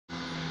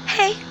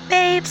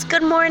babes,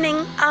 good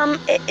morning.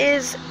 It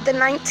is the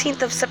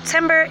 19th of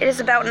September. It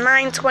is about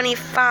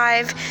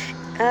 9:25.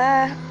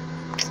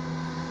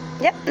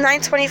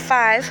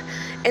 9:25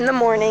 in the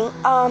morning.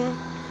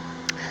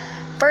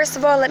 First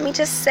of all, let me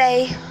just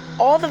say,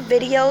 all the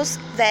videos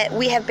that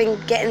we have been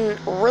getting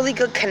really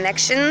good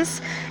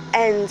connections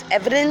and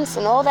evidence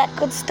and all that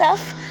good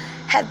stuff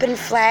have been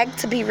flagged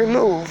to be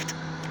removed.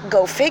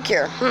 Go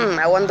figure.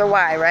 I wonder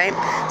why, right?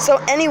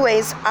 So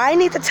anyways, I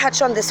need to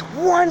touch on this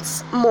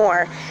once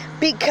more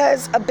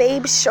because a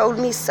babe showed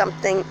me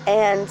something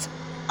and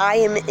I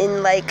am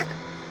in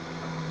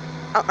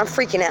I'm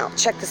freaking out.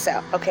 Check this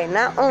out. Okay,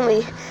 not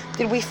only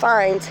did we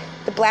find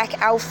the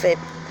black outfit,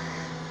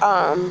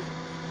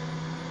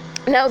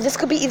 now this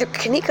could be either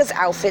Kennekas'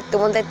 outfit, the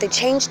one that they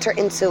changed her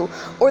into,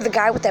 or the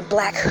guy with that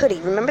black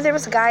hoodie. Remember there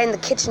was a guy in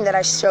the kitchen that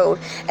I showed,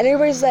 and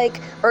everybody's like,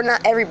 or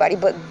not everybody,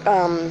 but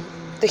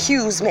the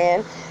Hughes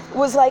man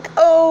was like,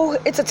 oh,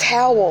 it's a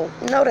towel.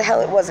 No, the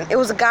hell it wasn't. It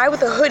was a guy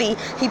with a hoodie.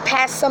 He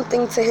passed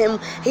something to him.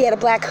 He had a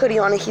black hoodie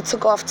on and he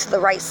took off to the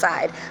right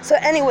side. So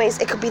anyways,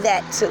 it could be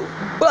that too.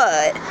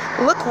 But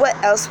look what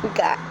else we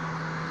got.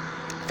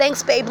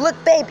 Thanks, babe.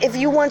 Look, babe, if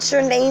you want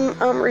your name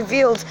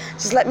revealed,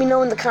 just let me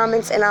know in the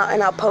comments and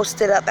I'll post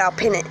it up. I'll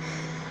pin it.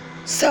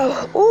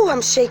 So, ooh,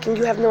 I'm shaking.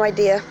 You have no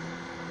idea.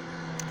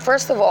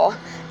 First of all,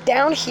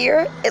 down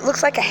here, it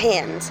looks like a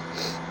hand.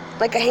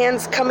 Like a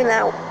hand's coming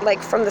out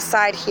like from the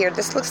side here.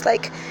 This looks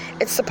like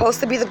it's supposed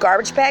to be the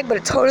garbage bag, but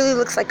it totally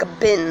looks like a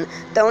bin,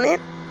 don't it?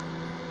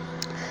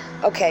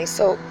 Okay,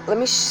 so let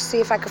me see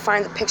if I can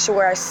find the picture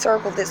where I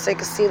circled it so you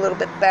can see a little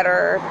bit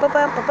better.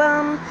 Ba-bum,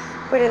 ba-bum.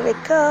 Where did it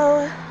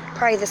go?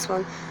 Probably this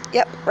one.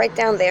 Yep, right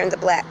down there in the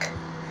black.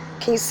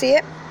 Can you see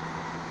it?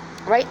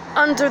 Right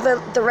under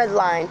the red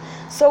line.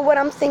 So what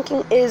I'm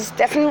thinking is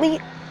definitely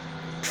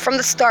from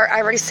the start,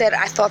 I already said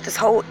I thought this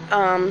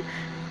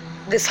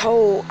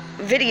whole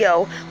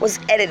video was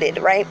edited,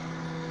 right?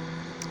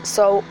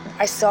 So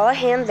I saw a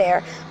hand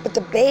there, but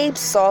the babe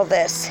saw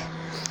this.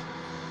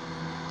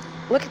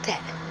 Look at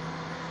that.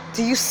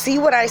 Do you see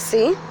what I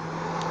see?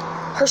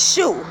 Her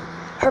shoe,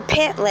 her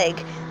pant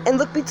leg, and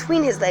look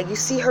between his leg. You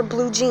see her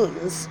blue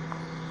jeans.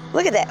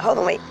 Look at that. Hold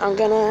on, wait. I'm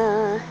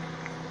gonna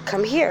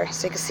come here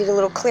so you can see it a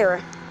little clearer.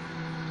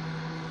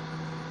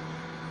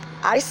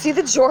 I see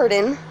the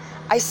Jordan.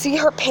 I see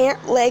her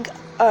pant leg,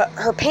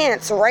 her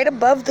pants right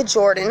above the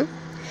Jordan.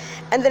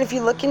 And then if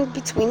you look in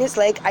between his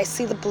leg, I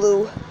see the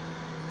blue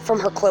from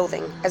her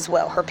clothing as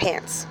well, her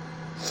pants.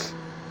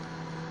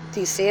 Do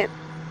you see it?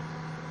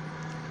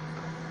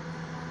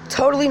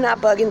 Totally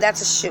not bugging.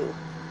 That's a shoe.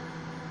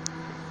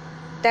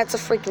 That's a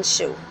freaking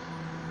shoe.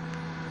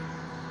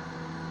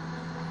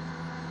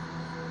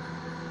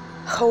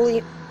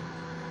 Holy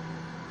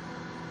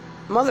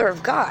Mother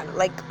of God.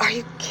 Like, are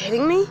you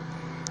kidding me?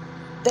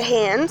 The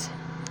hand.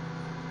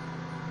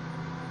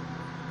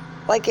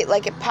 Like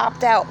it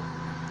popped out.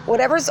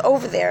 Whatever's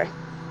over there,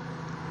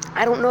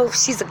 I don't know if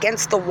she's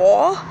against the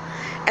wall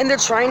and they're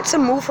trying to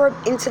move her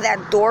into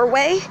that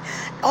doorway.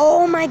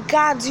 Oh my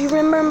God, do you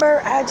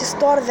remember? I just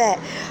thought of that.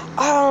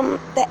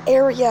 That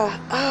area.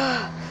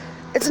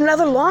 It's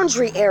another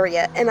laundry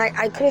area, and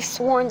I could have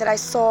sworn that I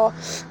saw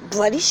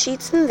bloody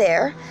sheets in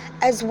there,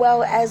 as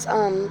well as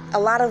a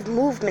lot of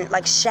movement,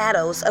 like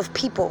shadows of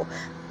people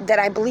that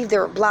I believe they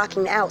were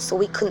blocking out, so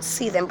we couldn't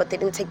see them, but they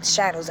didn't take the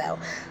shadows out.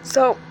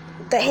 So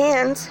the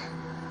hand,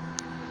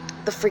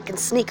 the freaking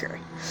sneaker.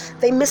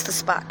 They missed the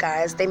spot,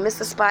 guys. They missed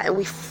the spot, and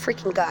we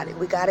freaking got it.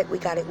 We got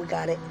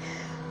it.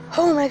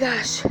 Oh my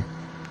gosh.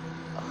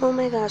 Oh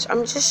my gosh.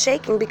 I'm just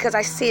shaking because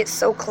I see it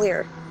so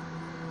clear.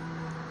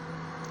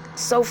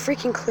 So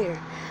freaking clear.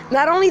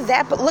 Not only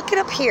that, but look it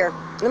up here.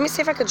 Let me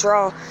see if I could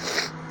draw.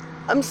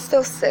 I'm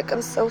still sick.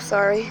 I'm so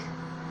sorry.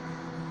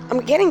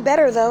 I'm getting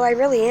better, though. I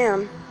really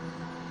am.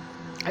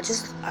 I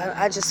just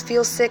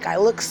feel sick. I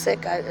look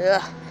sick.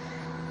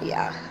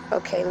 Yeah.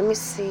 Okay, let me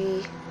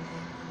see.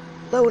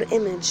 Load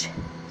image.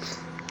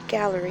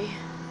 Gallery.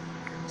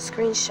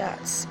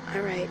 Screenshots.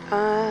 Alright.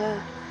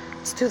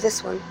 Let's do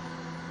this one.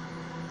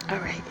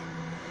 Alright.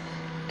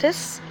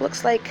 This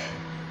looks like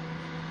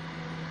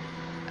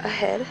a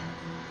head.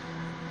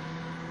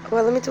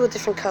 Well, let me do a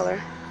different color.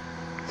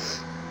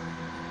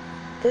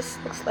 This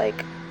looks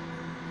like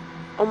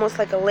almost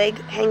like a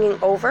leg hanging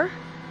over.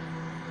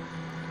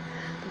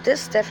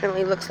 This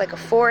definitely looks like a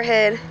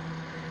forehead,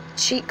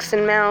 cheeks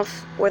and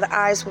mouth where the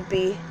eyes would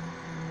be.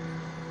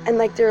 And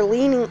like they're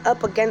leaning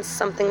up against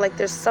something, like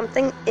there's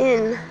something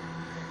in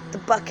the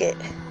bucket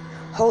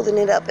holding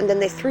it up, and then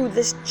they threw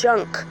this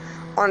junk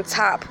on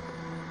top,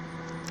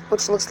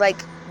 which looks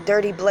like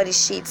dirty, bloody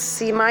sheets.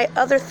 See, my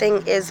other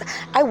thing is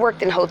I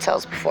worked in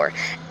hotels before,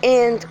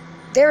 and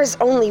there is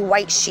only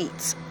white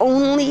sheets.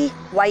 Only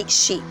white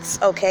sheets,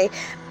 okay?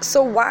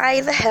 So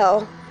why the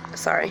hell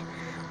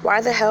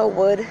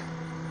would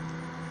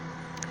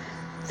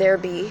there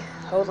be,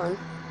 hold on,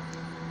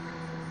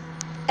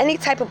 any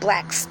type of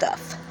black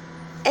stuff?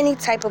 Any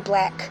type of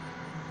black.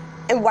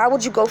 And why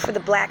would you go for the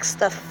black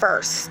stuff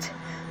first?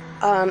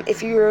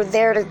 If you're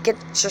there to get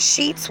your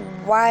sheets,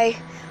 why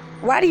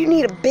do you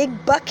need a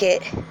big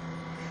bucket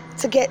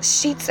to get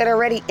sheets that are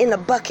already in a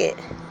bucket.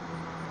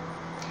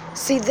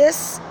 See,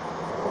 this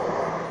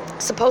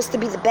is supposed to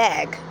be the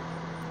bag,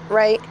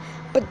 right?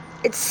 But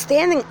it's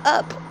standing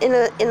up in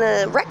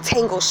a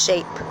rectangle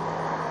shape.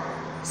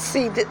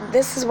 See,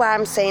 this is why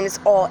I'm saying it's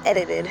all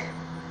edited.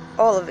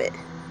 All of it.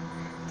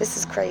 This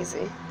is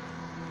crazy.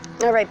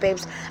 Alright,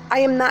 babes. I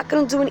am not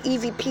going to do an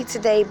EVP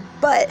today,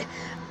 but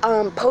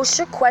post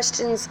your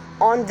questions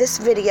on this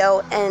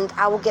video and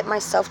I will get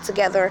myself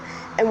together.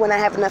 And when I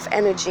have enough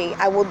energy,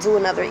 I will do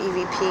another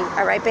EVP.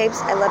 Alright, babes?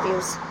 I love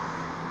yous.